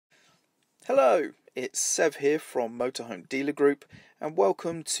Hello, it's Sev here from Motorhome Dealer Group and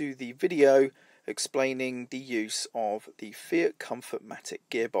welcome to the video explaining the use of the Fiat Comfortmatic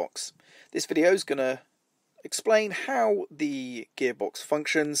Gearbox. This video is going to explain how the gearbox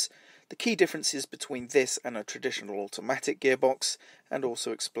functions, the key differences between this and a traditional automatic gearbox, and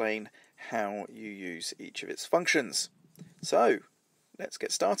also explain how you use each of its functions. So, let's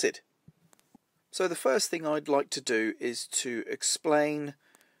get started. So the first thing I'd like to do is to explain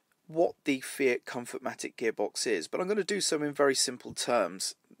what the Fiat Comfortmatic Gearbox is, but I'm going to do so in very simple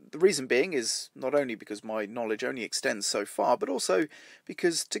terms. The reason being is not only because my knowledge only extends so far, but also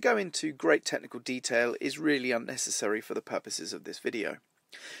because to go into great technical detail is really unnecessary for the purposes of this video.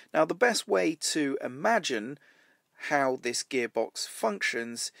 Now, the best way to imagine how this gearbox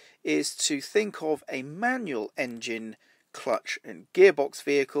functions is to think of a manual engine, clutch and gearbox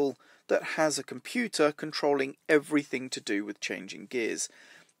vehicle that has a computer controlling everything to do with changing gears.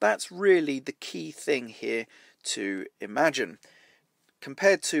 That's really the key thing here to imagine.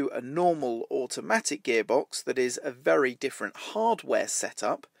 Compared to a normal automatic gearbox that is a very different hardware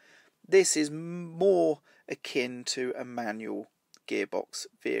setup, this is more akin to a manual gearbox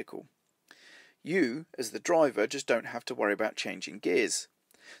vehicle. You, as the driver, just don't have to worry about changing gears.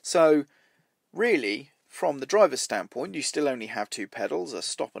 So, really, from the driver's standpoint, you still only have two pedals, a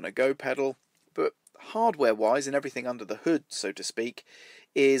stop and a go pedal, but hardware-wise and everything under the hood, so to speak,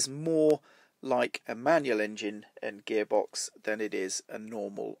 is more like a manual engine and gearbox than it is a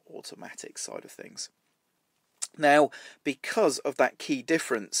normal automatic side of things. Now, because of that key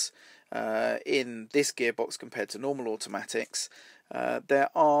difference in this gearbox compared to normal automatics, there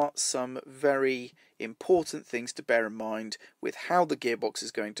are some very important things to bear in mind with how the gearbox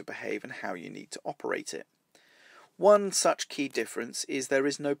is going to behave and how you need to operate it. One such key difference is there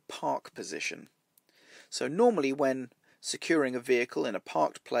is no park position. So normally when securing a vehicle in a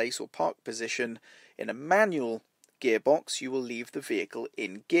parked place or parked position in a manual gearbox, you will leave the vehicle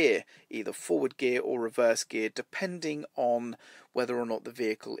in gear, either forward gear or reverse gear, depending on whether or not the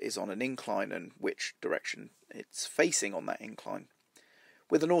vehicle is on an incline and which direction it's facing on that incline.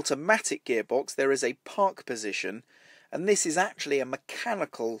 With an automatic gearbox, there is a park position, and this is actually a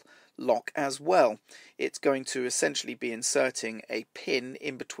mechanical lock as well. It's going to essentially be inserting a pin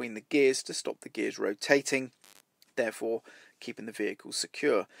in between the gears to stop the gears rotating, therefore keeping the vehicle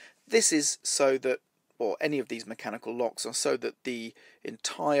secure. This is so that, or any of these mechanical locks are so that the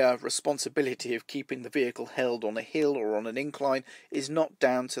entire responsibility of keeping the vehicle held on a hill or on an incline is not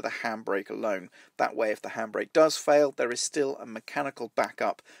down to the handbrake alone. That way, if the handbrake does fail, there is still a mechanical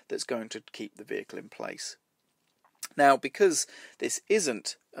backup that's going to keep the vehicle in place. Now, because this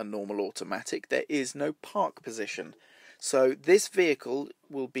isn't a normal automatic, there is no park position. So this vehicle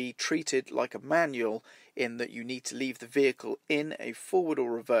will be treated like a manual in that you need to leave the vehicle in a forward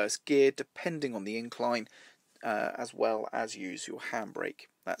or reverse gear depending on the incline, as well as use your handbrake.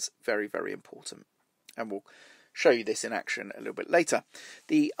 That's very, very important. And we'll show you this in action a little bit later.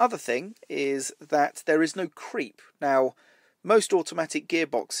 The other thing is that there is no creep. Now, most automatic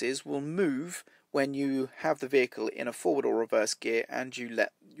gearboxes will move when you have the vehicle in a forward or reverse gear and you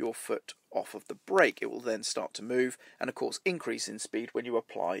let your foot off of the brake. It will then start to move and of course increase in speed when you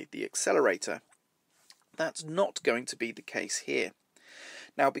apply the accelerator. That's not going to be the case here.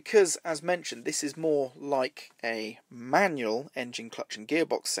 Now, because as mentioned this is more like a manual engine, clutch and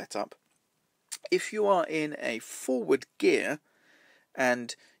gearbox setup, if you are in a forward gear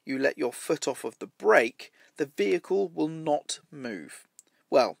and you let your foot off of the brake, the vehicle will not move.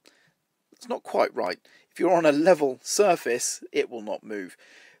 Well, it's not quite right. If you're on a level surface, it will not move.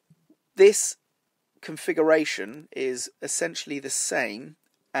 This configuration is essentially the same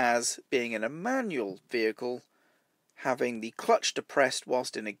as being in a manual vehicle, having the clutch depressed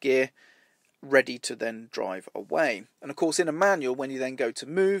whilst in a gear, ready to then drive away. And of course in a manual, when you then go to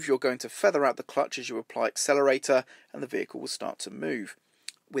move, you're going to feather out the clutch as you apply accelerator and the vehicle will start to move.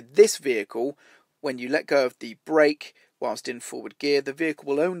 With this vehicle, when you let go of the brake whilst in forward gear, the vehicle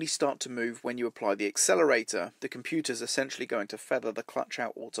will only start to move when you apply the accelerator. The computer's essentially going to feather the clutch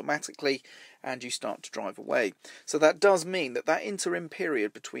out automatically and you start to drive away. So that does mean that that interim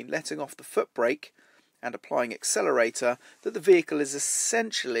period between letting off the foot brake and applying accelerator, that the vehicle is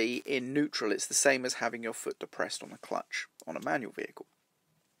essentially in neutral. It's the same as having your foot depressed on a clutch on a manual vehicle.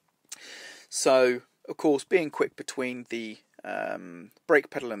 So, of course, being quick between the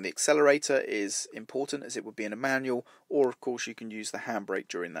brake pedal and the accelerator is important, as it would be in a manual, or of course you can use the handbrake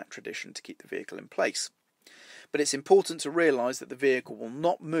during that tradition to keep the vehicle in place. But it's important to realise that the vehicle will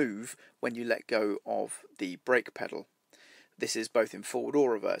not move when you let go of the brake pedal. This is both in forward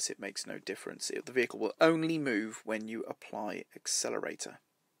or reverse, it makes no difference. The vehicle will only move when you apply accelerator.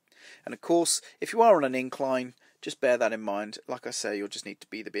 And of course, if you are on an incline, just bear that in mind. Like I say, you'll just need to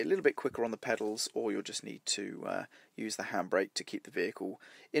either be a little bit quicker on the pedals, or you'll just need to use the handbrake to keep the vehicle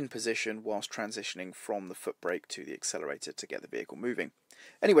in position whilst transitioning from the foot brake to the accelerator to get the vehicle moving.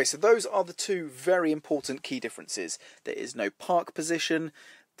 Anyway, so those are the two very important key differences. There is no park position,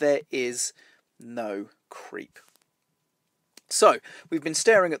 there is no creep. So, we've been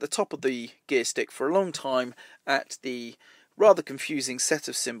staring at the top of the gear stick for a long time at the rather confusing set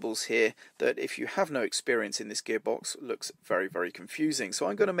of symbols here that, if you have no experience in this gearbox, looks very, very confusing. So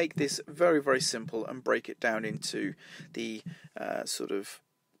I'm going to make this very, very simple and break it down into the sort of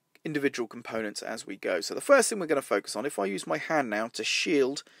individual components as we go. So the first thing we're going to focus on, if I use my hand now to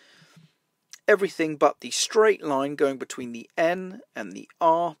shield everything but the straight line going between the N and the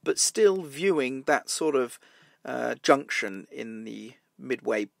R, but still viewing that sort of junction in the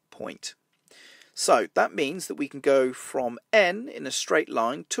midway point. So that means that we can go from N in a straight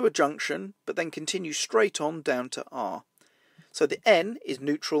line to a junction, but then continue straight on down to R. So the N is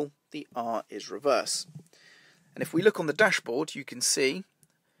neutral, the R is reverse. And if we look on the dashboard, you can see in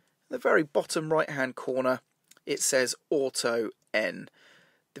the very bottom right hand corner it says Auto N.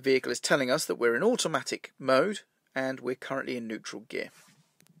 The vehicle is telling us that we're in automatic mode and we're currently in neutral gear.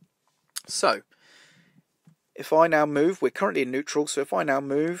 So if I now move, we're currently in neutral, so if I now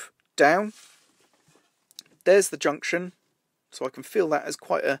move down, there's the junction, so I can feel that as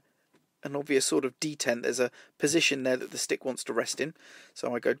quite an obvious sort of detent. There's a position there that the stick wants to rest in.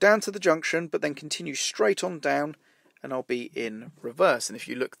 So I go down to the junction, but then continue straight on down, and I'll be in reverse. And if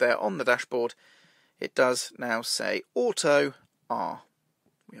you look there on the dashboard, it does now say Auto R.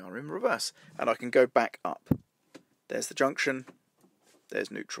 We are in reverse. And I can go back up. There's the junction, there's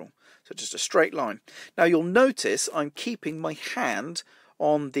neutral. So just a straight line. Now you'll notice I'm keeping my hand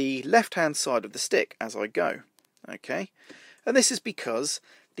on the left hand side of the stick as I go. Okay, and this is because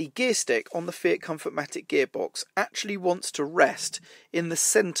the gear stick on the Fiat Comfortmatic Gearbox actually wants to rest in the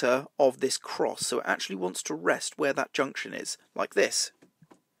centre of this cross. So it actually wants to rest where that junction is, like this.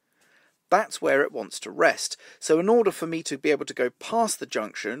 That's where it wants to rest. So in order for me to be able to go past the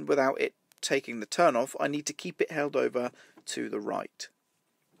junction without it taking the turn off, I need to keep it held over to the right.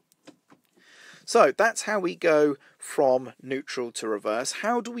 So that's how we go from neutral to reverse.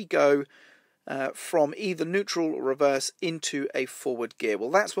 How do we go from either neutral or reverse into a forward gear?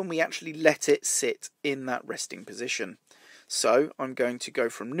 Well, that's when we actually let it sit in that resting position. So I'm going to go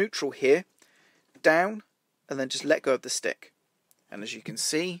from neutral here, down, and then just let go of the stick. And as you can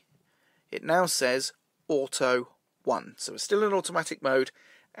see, it now says Auto 1. So we're still in automatic mode,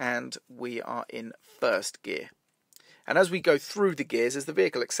 and we are in first gear. And as we go through the gears, as the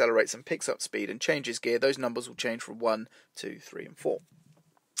vehicle accelerates and picks up speed and changes gear, those numbers will change from 1, 2, 3 and 4.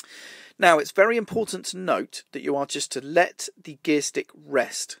 Now it's very important to note that you are just to let the gear stick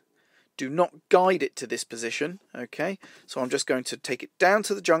rest. Do not guide it to this position, okay? So I'm just going to take it down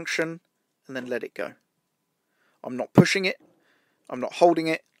to the junction and then let it go. I'm not pushing it, I'm not holding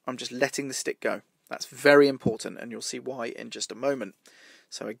it, I'm just letting the stick go. That's very important, and you'll see why in just a moment.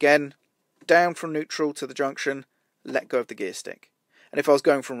 So again, down from neutral to the junction, let go of the gear stick. And if I was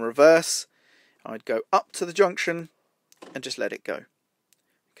going from reverse, I'd go up to the junction and just let it go.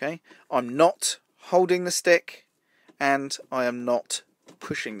 Okay, I'm not holding the stick and I am not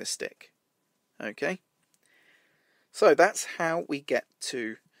pushing the stick. Okay, so that's how we get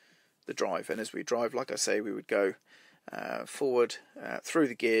to the drive. And as we drive, like I say, we would go forward through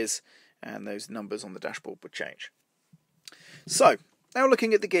the gears, and those numbers on the dashboard would change. So now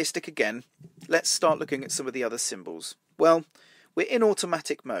looking at the gear stick again, let's start looking at some of the other symbols. Well, we're in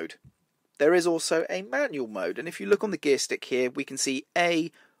automatic mode. There is also a manual mode, and if you look on the gear stick here, we can see A/M.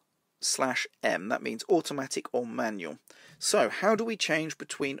 That means automatic or manual. So how do we change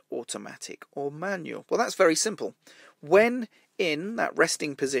between automatic or manual? Well, that's very simple. When in that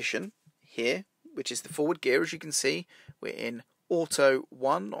resting position here, which is the forward gear, as you can see, we're in Auto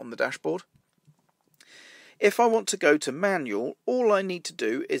 1 on the dashboard. If I want to go to manual, all I need to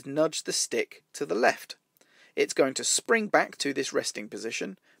do is nudge the stick to the left. It's going to spring back to this resting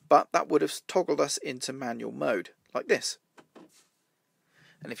position, but that would have toggled us into manual mode, like this.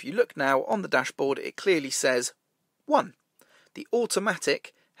 And if you look now on the dashboard, it clearly says 1. The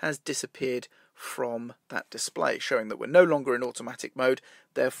automatic has disappeared from that display, showing that we're no longer in automatic mode,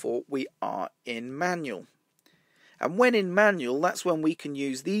 therefore we are in manual. And when in manual, that's when we can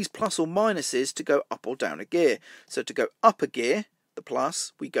use these plus or minuses to go up or down a gear. So to go up a gear, the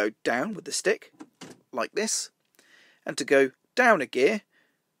plus, we go down with the stick, like this. And to go down a gear,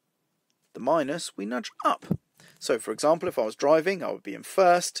 the minus, we nudge up. So for example, if I was driving, I would be in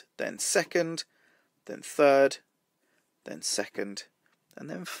first, then second, then third, then second, and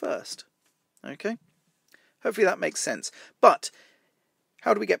then first. Okay, hopefully that makes sense. But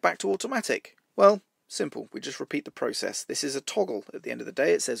how do we get back to automatic? Well, simple. We just repeat the process. This is a toggle. At the end of the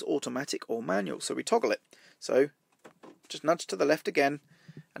day, it says automatic or manual, so we toggle it. So just nudge to the left again,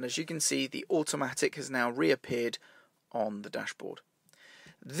 and as you can see, the automatic has now reappeared on the dashboard.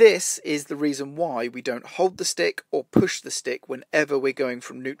 This is the reason why we don't hold the stick or push the stick whenever we're going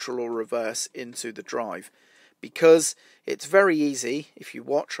from neutral or reverse into the drive. Because it's very easy. If you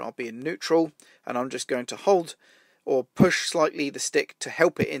watch, I'll be in neutral and I'm just going to hold or push slightly the stick to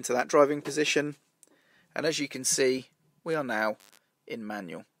help it into that driving position. And as you can see, we are now in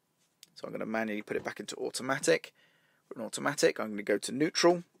manual. So I'm going to manually put it back into automatic. We're in automatic. I'm going to go to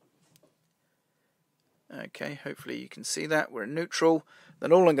neutral. Okay, hopefully you can see that. We're in neutral.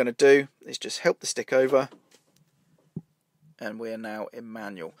 Then all I'm going to do is just help the stick over. And we are now in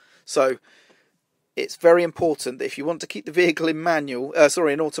manual. So it's very important that if you want to keep the vehicle in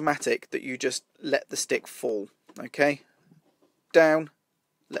in automatic, that you just let the stick fall. Okay, down,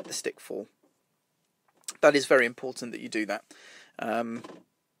 let the stick fall. That is very important that you do that.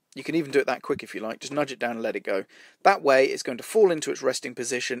 You can even do it that quick if you like. Just nudge it down and let it go. That way it's going to fall into its resting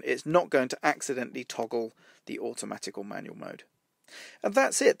position. It's not going to accidentally toggle the automatic or manual mode. And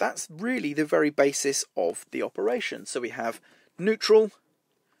that's it. That's really the very basis of the operation. So we have neutral,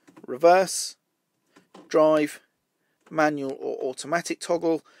 reverse, drive, manual or automatic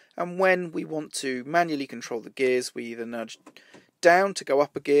toggle. And when we want to manually control the gears, we either nudge down to go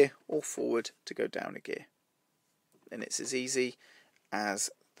up a gear or forward to go down a gear. And it's as easy as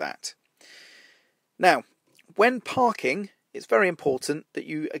that. Now, when parking, it's very important that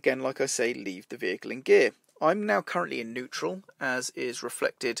you, again, like I say, leave the vehicle in gear. I'm now currently in neutral, as is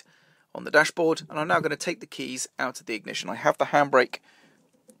reflected on the dashboard, and I'm now going to take the keys out of the ignition. I have the handbrake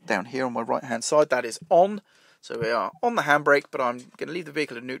down here on my right hand side. That is on, so we are on the handbrake, but I'm going to leave the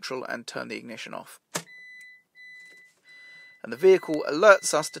vehicle in neutral and turn the ignition off. And the vehicle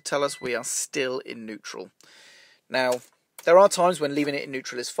alerts us to tell us we are still in neutral. Now, there are times when leaving it in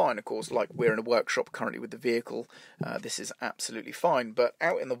neutral is fine, of course, like we're in a workshop currently with the vehicle. This is absolutely fine, but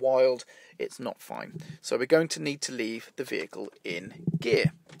out in the wild, it's not fine. So we're going to need to leave the vehicle in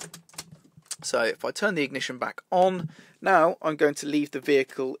gear. So if I turn the ignition back on, now I'm going to leave the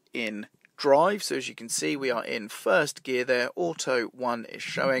vehicle in drive. So as you can see, we are in first gear there. Auto 1 is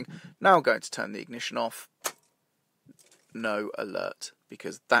showing. Now I'm going to turn the ignition off. No alert,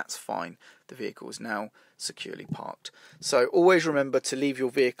 because that's fine. The vehicle is now securely parked. So always remember to leave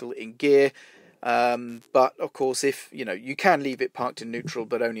your vehicle in gear. But of course, if you can leave it parked in neutral,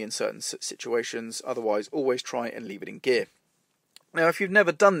 but only in certain situations. Otherwise, always try and leave it in gear. Now, if you've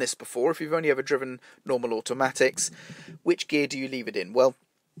never done this before, if you've only ever driven normal automatics, which gear do you leave it in? Well,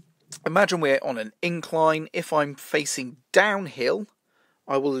 imagine we're on an incline. If I'm facing downhill,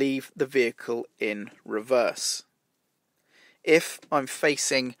 I will leave the vehicle in reverse. If I'm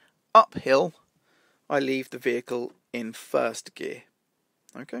facing uphill, I leave the vehicle in first gear.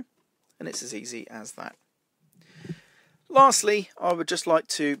 Okay? And it's as easy as that. Lastly, I would just like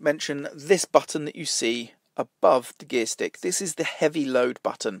to mention this button that you see above the gear stick. This is the heavy load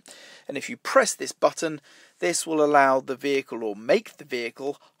button. And if you press this button, this will allow the vehicle, or make the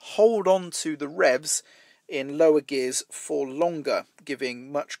vehicle, hold on to the revs in lower gears for longer, giving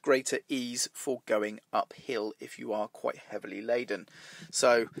much greater ease for going uphill if you are quite heavily laden.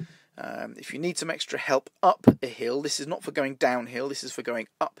 So if you need some extra help up a hill, this is not for going downhill, this is for going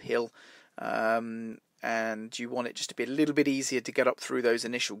uphill, and you want it just to be a little bit easier to get up through those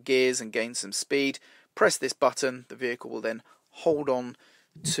initial gears and gain some speed, press this button. The vehicle will then hold on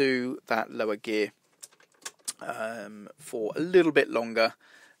to that lower gear for a little bit longer,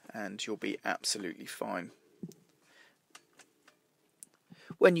 and you'll be absolutely fine.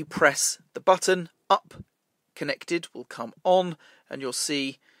 When you press the button, up connected will come on, and you'll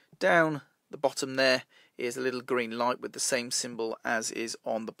see down the bottom there is a little green light with the same symbol as is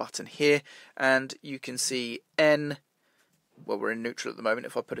on the button here, and you can see N. Well, we're in neutral at the moment.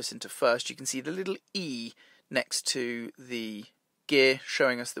 If I put us into first, you can see the little E next to the gear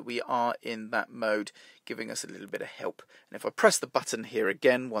showing us that we are in that mode, giving us a little bit of help. And if I press the button here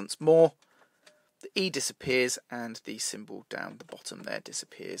again once more, the E disappears and the symbol down the bottom there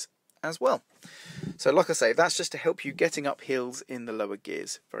disappears as well. So like I say, that's just to help you getting up hills in the lower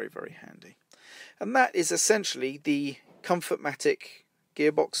gears. Very, very handy. And that is essentially the Comfortmatic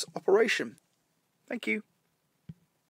gearbox operation. Thank you.